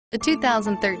The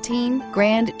 2013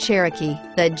 Grand Cherokee.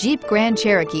 The Jeep Grand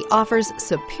Cherokee offers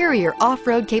superior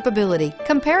off-road capability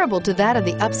comparable to that of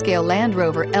the upscale Land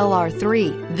Rover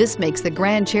LR3. This makes the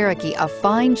Grand Cherokee a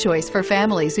fine choice for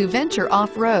families who venture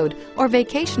off-road or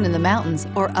vacation in the mountains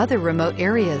or other remote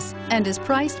areas, and is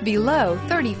priced below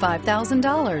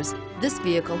 $35,000. This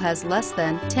vehicle has less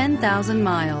than 10,000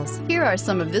 miles. Here are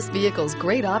some of this vehicle's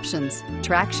great options: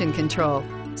 traction control,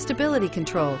 stability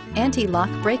control, anti-lock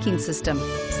braking system,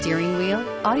 steering wheel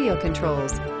audio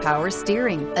controls, power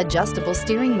steering, adjustable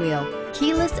steering wheel,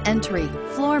 keyless entry,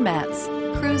 floor mats,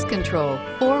 cruise control,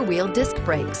 four-wheel disc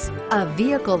brakes. A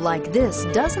vehicle like this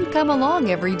doesn't come along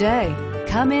every day.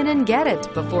 Come in and get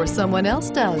it before someone else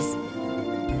does.